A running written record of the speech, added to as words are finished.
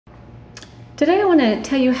Today I want to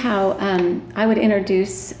tell you how I would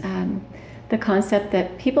introduce the concept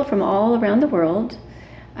that people from all around the world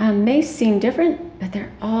may seem different, but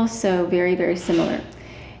they're also very, very similar.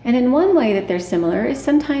 And in one way that they're similar is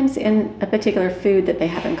sometimes in a particular food that they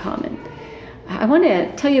have in common. I want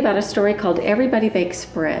to tell you about a story called Everybody Bakes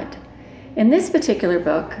Bread. In this particular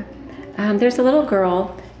book, there's a little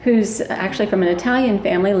girl who's actually from an Italian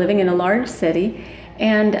family living in a large city,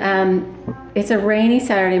 and it's a rainy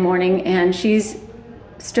Saturday morning, and she's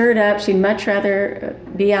stirred up. She'd much rather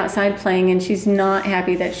be outside playing, and she's not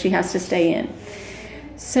happy that she has to stay in.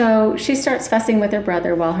 So she starts fussing with her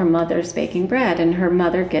brother while her mother's baking bread, and her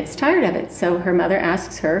mother gets tired of it. So her mother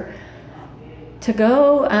asks her to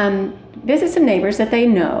go visit some neighbors that they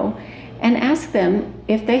know and ask them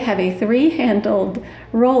if they have a three-handled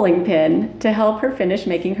rolling pin to help her finish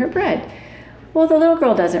making her bread. Well, the little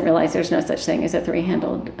girl doesn't realize there's no such thing as a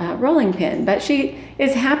three-handled rolling pin, but she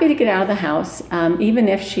is happy to get out of the house, even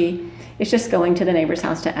if she is just going to the neighbor's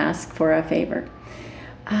house to ask for a favor.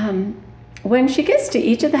 When she gets to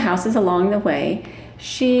each of the houses along the way,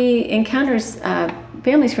 she encounters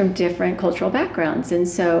families from different cultural backgrounds. And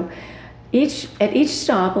so at each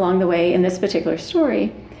stop along the way in this particular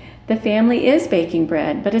story, the family is baking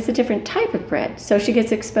bread, but it's a different type of bread. So she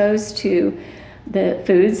gets exposed to the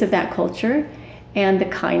foods of that culture and the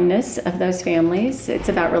kindness of those families. It's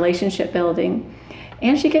about relationship building.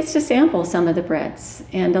 And she gets to sample some of the breads.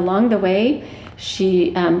 And along the way,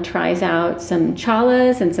 she tries out some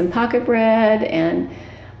chalas and some pocket bread and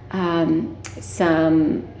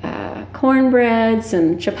some cornbread,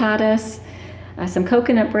 some chapatas, some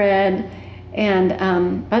coconut bread.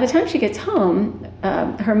 And by the time she gets home,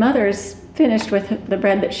 her mother's finished with the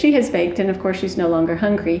bread that she has baked, and of course she's no longer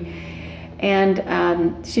hungry.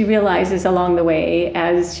 And she realizes along the way,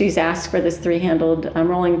 as she's asked for this three-handled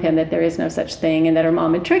rolling pin, that there is no such thing and that her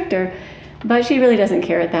mom had tricked her, but she really doesn't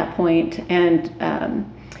care at that point.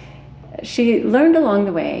 And she learned along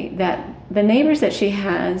the way that the neighbors that she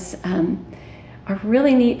has are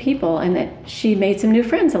really neat people, and that she made some new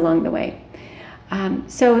friends along the way.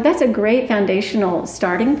 So that's a great foundational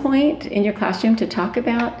starting point in your classroom to talk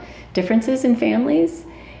about differences in families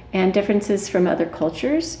and differences from other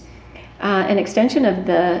cultures. An extension of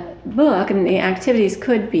the book and the activities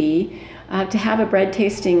could be to have a bread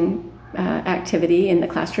tasting activity in the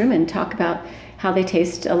classroom and talk about how they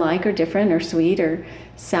taste alike or different or sweet or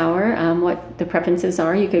sour, what the preferences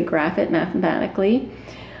are. You could graph it mathematically.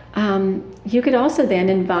 You could also then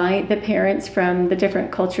invite the parents from the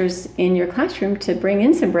different cultures in your classroom to bring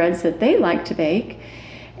in some breads that they like to bake,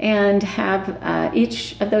 and have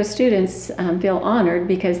each of those students feel honored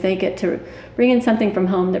because they get to bring in something from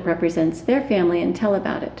home that represents their family and tell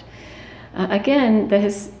about it. Again,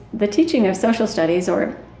 the teaching of social studies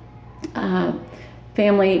or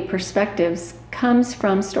family perspectives comes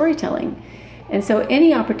from storytelling. And so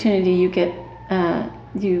any opportunity you get,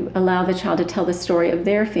 you allow the child to tell the story of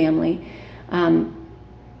their family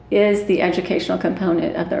is the educational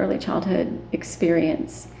component of the early childhood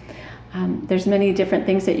experience. There's many different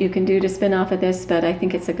things that you can do to spin off of this, but I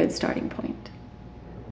think it's a good starting point.